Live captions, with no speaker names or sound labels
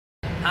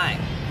Hi,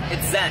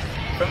 it's Zach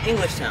from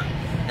Englishtown,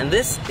 and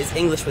this is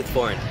English with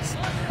Foreigners.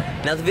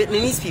 Now the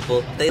Vietnamese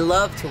people, they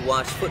love to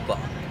watch football,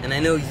 and I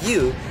know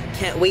you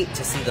can't wait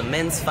to see the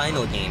men's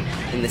final game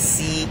in the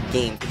C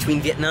game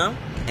between Vietnam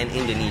and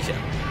Indonesia.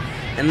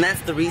 And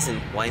that's the reason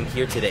why I'm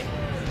here today,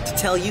 to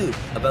tell you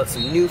about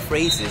some new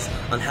phrases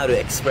on how to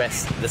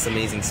express this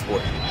amazing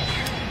sport.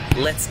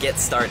 Let's get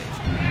started.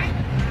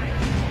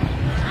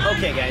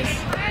 Okay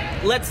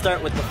guys, let's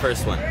start with the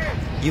first one.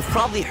 You've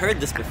probably heard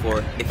this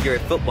before if you're a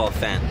football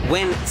fan.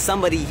 When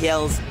somebody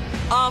yells,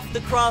 "Off the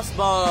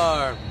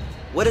crossbar!"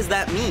 What does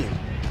that mean?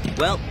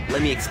 Well,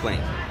 let me explain.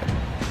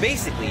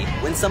 Basically,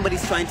 when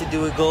somebody's trying to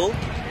do a goal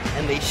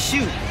and they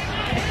shoot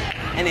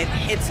and it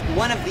hits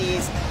one of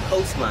these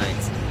post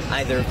lines,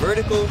 either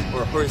vertical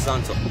or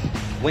horizontal,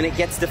 when it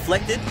gets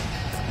deflected,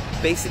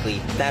 basically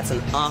that's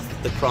an off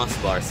the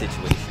crossbar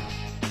situation.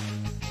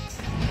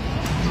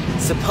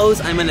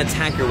 Suppose I'm an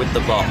attacker with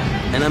the ball,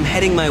 and I'm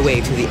heading my way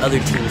to the other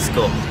team's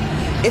goal.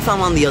 If I'm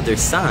on the other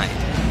side,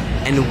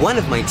 and one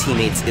of my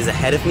teammates is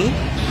ahead of me,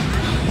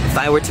 if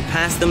I were to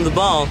pass them the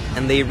ball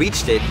and they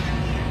reached it,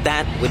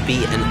 that would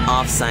be an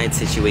offside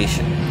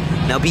situation.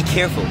 Now be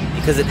careful,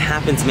 because it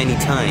happens many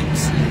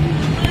times.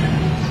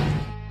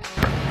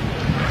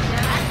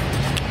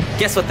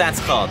 Guess what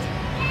that's called?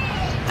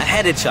 A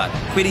headed shot.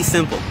 Pretty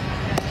simple.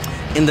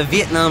 In the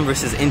Vietnam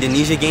versus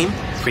Indonesia game,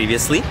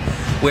 previously,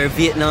 where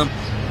Vietnam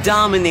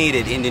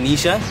dominated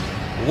Indonesia,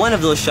 one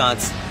of those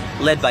shots,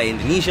 led by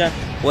Indonesia,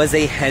 was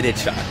a headed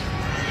shot.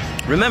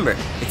 Remember,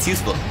 it's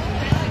useful.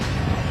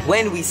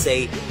 When we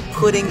say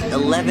putting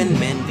 11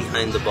 men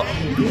behind the ball,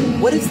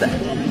 what is that?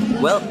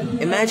 Well,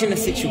 imagine a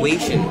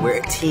situation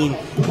where a team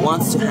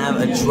wants to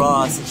have a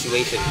draw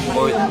situation,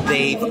 or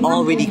they've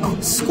already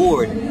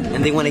scored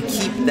and they want to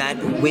keep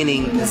that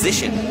winning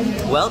position.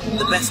 Well,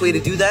 the best way to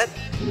do that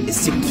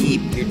is to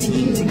keep your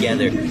team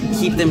together,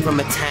 keep them from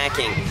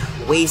attacking,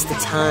 waste the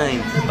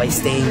time by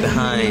staying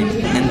behind,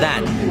 and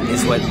that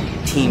is what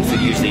teams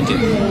would usually do.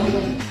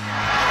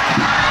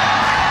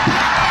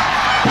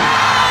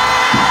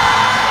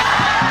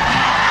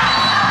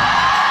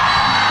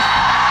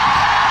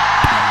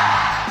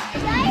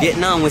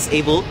 Vietnam was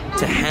able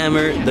to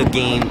hammer the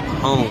game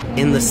home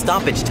in the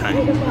stoppage time.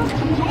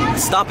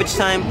 Stoppage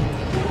time,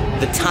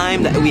 the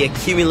time that we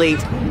accumulate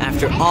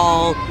after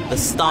all the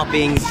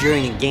stoppings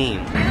during a game.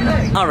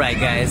 Alright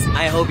guys,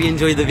 I hope you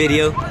enjoyed the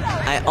video.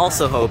 I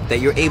also hope that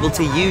you're able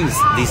to use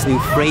these new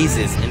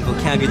phrases and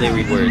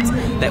vocabulary words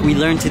that we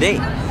learned today.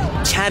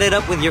 Chat it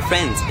up with your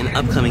friends in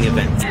upcoming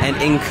events and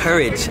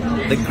encourage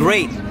the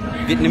great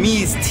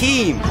Vietnamese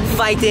team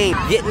fighting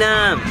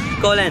Vietnam.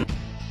 Go lên!